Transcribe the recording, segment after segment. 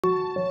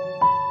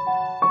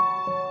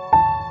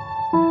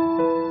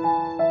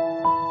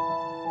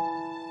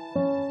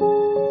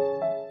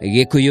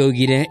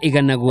Gikuyugire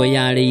iganagwo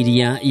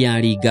yarĩiria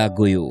yaringa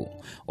ngũyũ.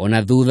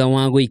 Ona thutha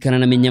wa gũikara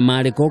na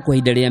minyamarĩko kwa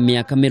ihinda rĩa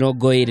mĩaka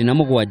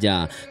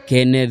 27,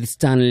 Kenneth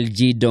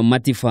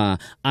Matiba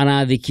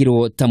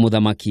arathikirwo ta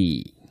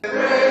mũthamaki.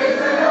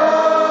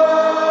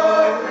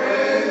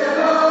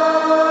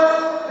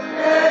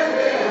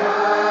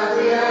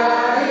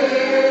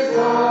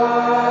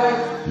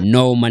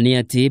 No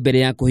niati mbere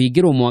ya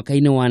kuhingirwo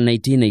mwaka-inĩ wa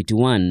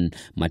 1991,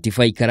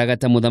 Matiba ikaraga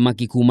ta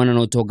mũthamaki kumana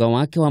na utonga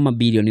wake wa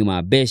mabilioni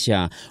ma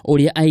mbeca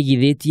uria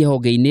aigithĩtie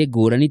honge-inĩ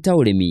ngũrani ta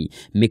ũrĩmi,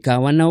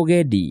 mĩkawa na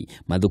ũgendi,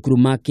 mathukuru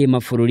ma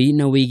kĩmabũrũri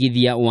na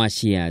wĩigithia wa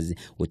shares,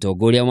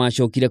 utonga ũrĩa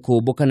wacokire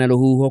kũmbũka na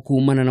rũhuho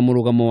kumana na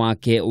mũrũgamo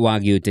wake wa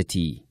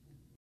gĩũteti.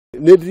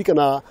 Nĩ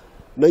ndirikana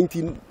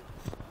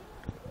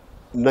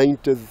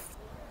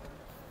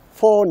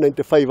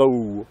 1994-95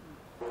 au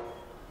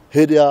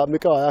hĩndĩ ya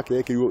mĩkawa yake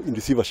yekĩirwo in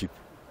receivership,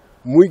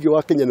 mũingĩ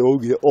wa Kenya nĩ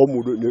waugire o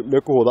mũndũ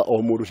mekũhotha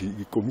o mũndũ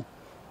ciringi 10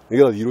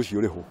 nĩgetha thirũ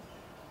cio rĩho,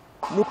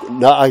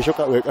 na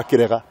agĩcoka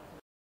akĩrega.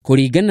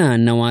 Kũringana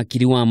na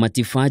wakiri wa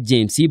Matiba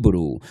James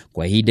Iburu,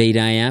 kwa ihinda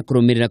iraya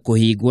kũrũmĩrĩra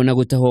kũhingwo na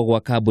gũtahwo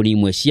gwa kambuni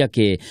imwe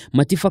ciake,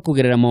 Matiba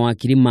kũgerera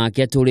mawakiri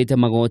make atũrĩte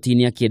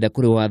magoti-inĩ akĩenda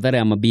kũrĩhwo hathara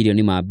ya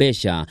mabilioni ma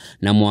mbeca,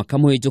 na mwaka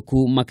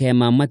mũhĩtũku makaya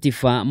ma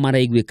Matiba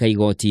maraiguĩka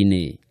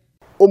igoti-inĩ.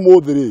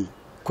 Ũmũthĩ rĩ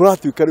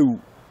kũratuĩka rĩu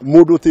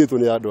mũndũ ũtĩtwo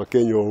nĩ andũ a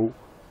Kenya ũũ,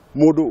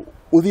 mũndũ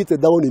ũthiĩte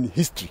down in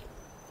history,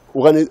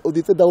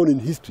 ũthiĩte down in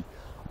history,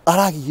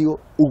 aragigio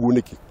ũguo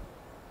nĩkĩ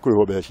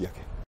kũrĩhwo mbeca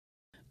ciake.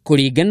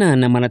 Kũringana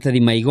na maratathi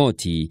ma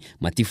igoti,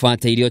 Matiba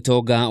ateire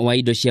ũtonga wa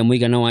indo cia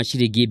mũigana wa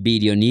ciringi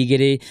bilioni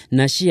 2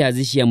 na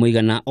shares cia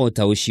mũigana o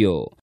ta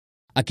ũcio.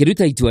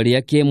 Akiruta itua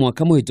rĩake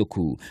mwaka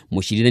mũhĩtũku,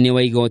 mũcirithania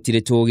wa igoti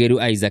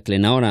rĩtũgĩru Isaac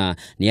Lenaora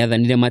nĩ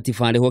athanire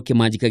Matiba arĩhwo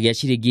kĩmanjĩka gĩa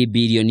ciringi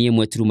bilioni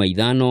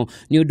 1.5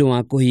 nĩ ũndũ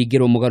wa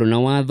kũhingĩrwo mũgarũ na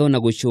watho na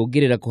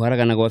gũcũngĩrĩra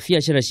kũharagana gwa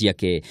biacara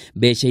ciake,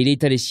 mbeca iria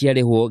itarĩ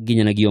ciarĩhwo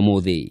nginyanagia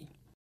ũmũthĩ.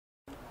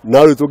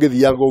 Na rĩu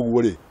tũngĩthianga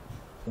ũguo rĩ,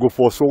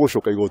 ngũbocwo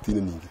gũcoka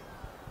igoti-inĩ ningĩ,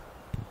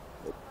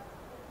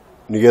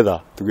 nĩgetha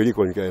tũgerie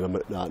kũnyitana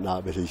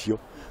na mbeca icio,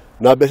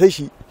 na mbeca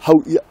ici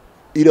hau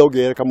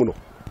irongerereka mũno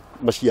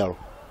maciaro.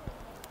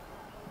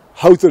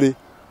 Hau tũrĩ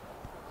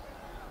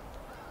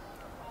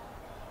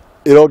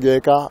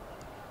irongerereka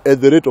at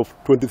the rate of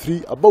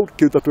 23,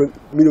 about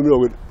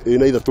milioni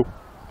 23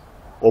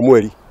 o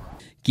mweri.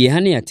 Kieha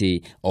nĩ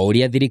atĩ o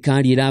ũrĩa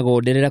thirikari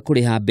ĩragonderera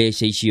kũrĩha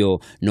mbeca icio,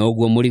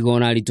 noguo mũrigo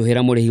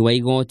ũraritũhĩra mũrĩhi wa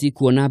igoti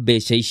kuona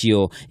mbeca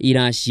icio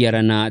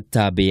iraciarana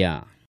ta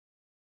mbĩa.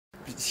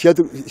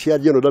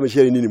 Cianjia no ndame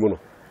ciarĩ nini mũno,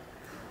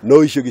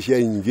 no icio ingĩ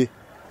ciarĩ nyingĩ,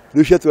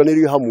 rĩu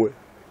ciaturanĩrio hamwe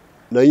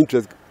na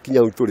interest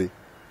kinya tũrĩ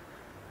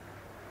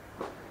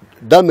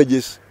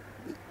damages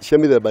cia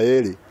mĩthemba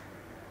yerĩ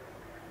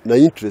na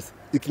interest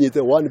ikinyĩte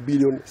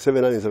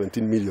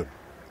 1,717 million.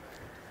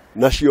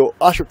 Nacio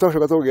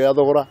twacoka tũgĩa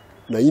thogora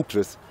na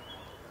interest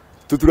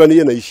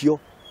tuturanĩrie na icio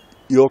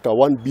iroka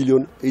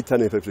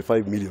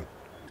 1,855 million.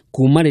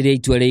 Kuma rĩrĩa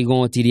itua rĩa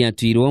igoti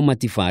rĩatuirwo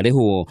Matiba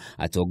arĩhwo,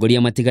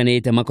 atongoria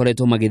matiganĩte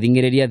makoretwo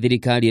magĩthing'ĩrĩria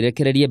thirikari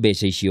ĩrekererie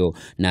mbeca icio,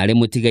 na arĩ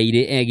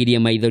mutigaire egirie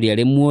maitho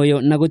rĩarĩ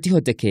muoyo na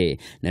gũtihoteke,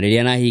 na rĩrĩa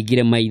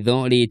arahingire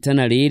maitho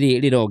rĩtana rĩrĩ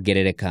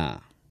rĩrongerereka.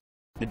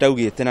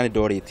 Nĩndaugĩte na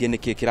nĩndorĩtie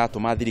nĩkĩ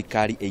kĩratũma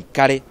thirikari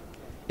ĩikare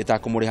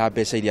ĩtakũmũrĩha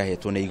mbeca iria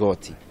ahetwo nĩ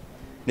igoti.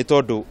 Nĩ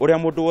tondũ ũrĩa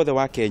mũndũ wothe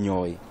wa Kenya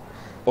oĩ,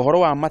 ũhoro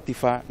wa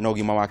Matiba na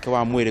ũgima wake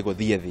wa mwĩrĩ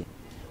gũthiĩ thĩ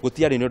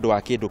gũtiarĩ nĩ ũndũ wa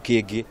kĩndũ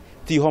kĩngĩ,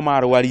 tiho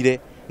marwarire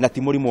na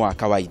ti mũrimũ wa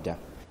kawaida.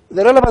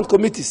 The relevant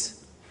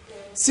committees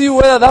see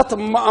whether that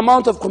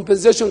amount of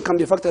compensation can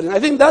be factored in. I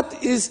think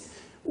that is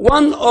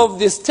one of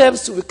the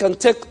steps we can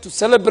take to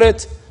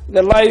celebrate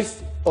the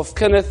life of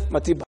Kenneth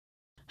Matiba.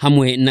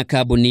 Hamwe na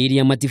kambuni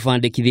iria Matiba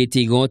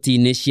andĩkithĩtie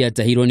igoti-inĩ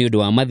ciatahirwo nĩ ũndũ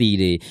wa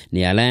mathirĩ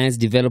nĩ Alliance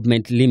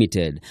Development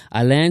Limited,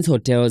 Alliance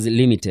Hotels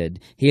Limited,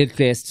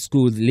 Hillcrest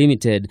Schools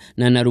Limited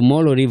na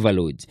Narumoro River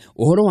Lodge.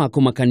 Ũhoro wa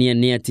kũmakania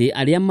nĩ atĩ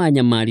arĩa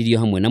manyamaririo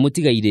hamwe na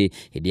mutigaire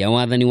hĩndĩ ya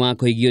wathani wa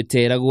kũigio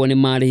teragwo nĩ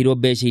marĩhirwo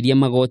mbeca iria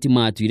magoti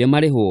matuire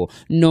marĩhwo,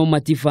 no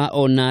Matiba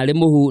ona arĩ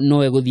mũhu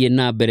no egũthiĩ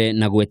na mbere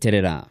na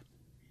gweterera.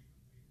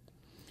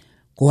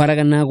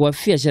 Kuharagana gwa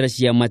biacara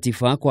cia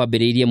Matiba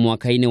kwambĩrĩirie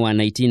mwaka-inĩ wa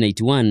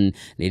 1991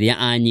 rĩrĩa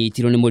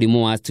anyitirwo nĩ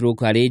mũrimũ wa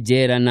stroke arĩ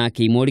njera na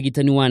akĩimwo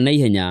ũrigitani wa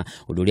naihenya,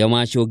 ũndũ ũrĩa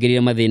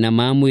wacũngĩrĩire mathĩna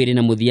ma mwĩrĩ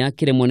na mũthia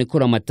akĩremwo nĩ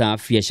kũramata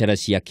biacara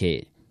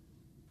ciake.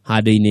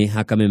 Handũ-inĩ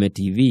ha Kameme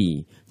TV,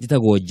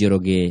 njĩtagwo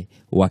Njoroge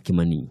wa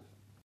Kimani.